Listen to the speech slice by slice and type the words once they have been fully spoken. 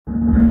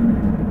Hey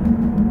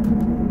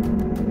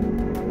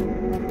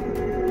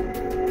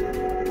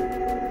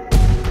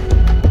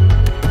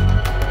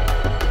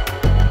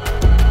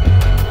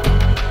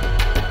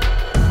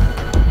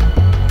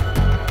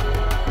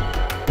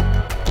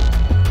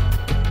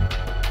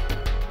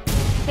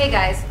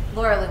guys,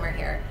 Laura Loomer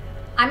here.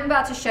 I'm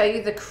about to show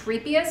you the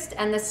creepiest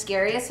and the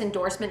scariest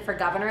endorsement for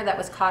governor that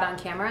was caught on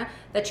camera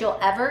that you'll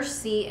ever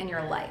see in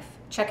your life.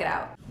 Check it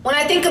out. When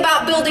I think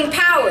about building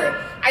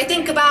power, I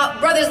think about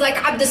brothers like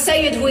Abdul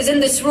El-Sayed, who is in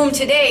this room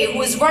today,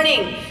 who is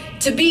running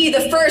to be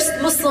the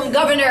first Muslim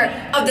governor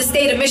of the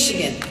state of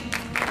Michigan.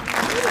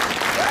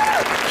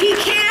 He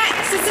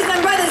can't, sisters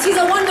and brothers, he's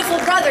a wonderful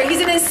brother.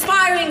 He's an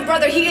inspiring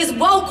brother. He is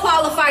well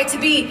qualified to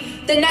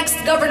be the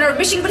next governor of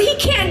Michigan, but he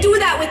can't do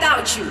that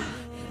without you.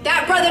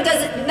 That brother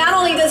doesn't, not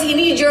only does he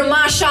need your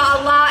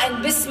mashallah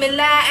and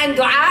bismillah and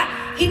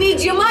dua, he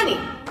needs your money.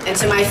 And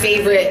to my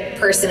favorite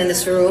person in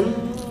this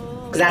room,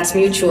 because that's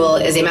mutual,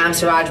 is Imam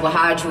Siraj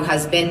Wahhaj, who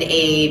has been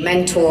a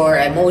mentor,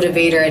 a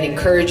motivator, an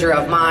encourager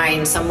of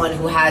mine, someone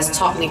who has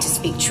taught me to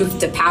speak truth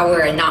to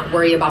power and not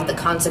worry about the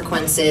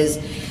consequences,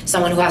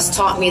 someone who has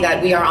taught me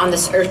that we are on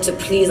this earth to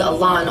please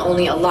Allah and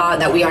only Allah,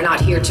 that we are not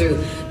here to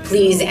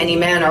please any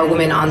man or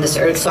woman on this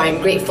earth. So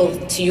I'm grateful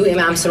to you,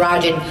 Imam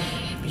Siraj, and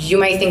you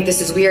might think this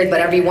is weird,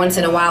 but every once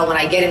in a while when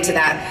I get into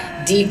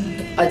that deep,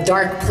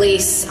 dark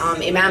place,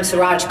 Imam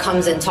Siraj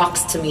comes and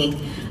talks to me,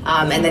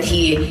 and then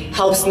he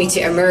helps me to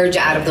emerge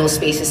out of those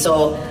spaces.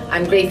 So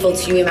I'm grateful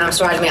to you, Imam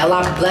Siraj. May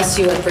Allah bless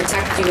you and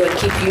protect you and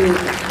keep you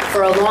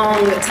for a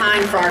long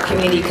time for our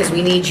community, because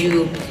we need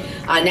you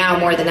now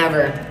more than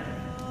ever.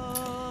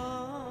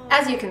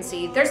 As you can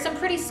see, there's some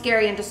pretty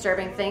scary and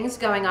disturbing things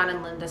going on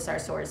in Linda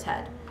Sarsour's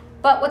head.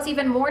 But what's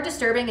even more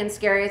disturbing and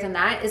scarier than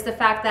that is the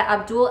fact that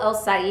Abdul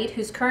El-Sayed,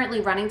 who's currently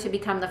running to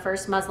become the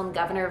first Muslim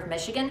governor of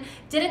Michigan,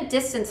 didn't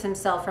distance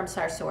himself from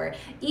Sarsour,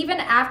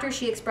 even after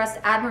she expressed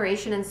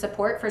admiration and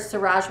support for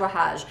Siraj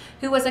Wahhaj,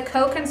 who was a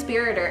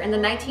co-conspirator in the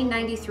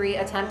 1993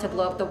 attempt to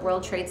blow up the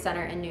World Trade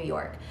Center in New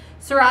York.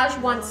 Siraj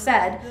once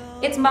said,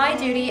 "It's my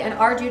duty and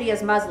our duty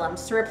as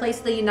Muslims to replace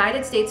the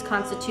United States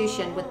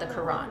Constitution with the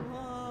Quran."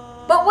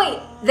 But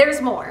wait,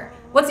 there's more.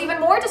 What's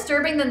even more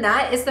disturbing than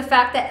that is the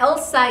fact that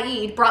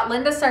El-Sayed brought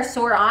Linda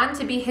Sarsour on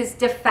to be his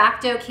de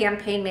facto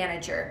campaign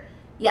manager.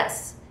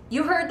 Yes,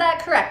 you heard that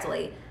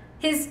correctly.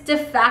 His de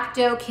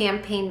facto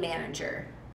campaign manager.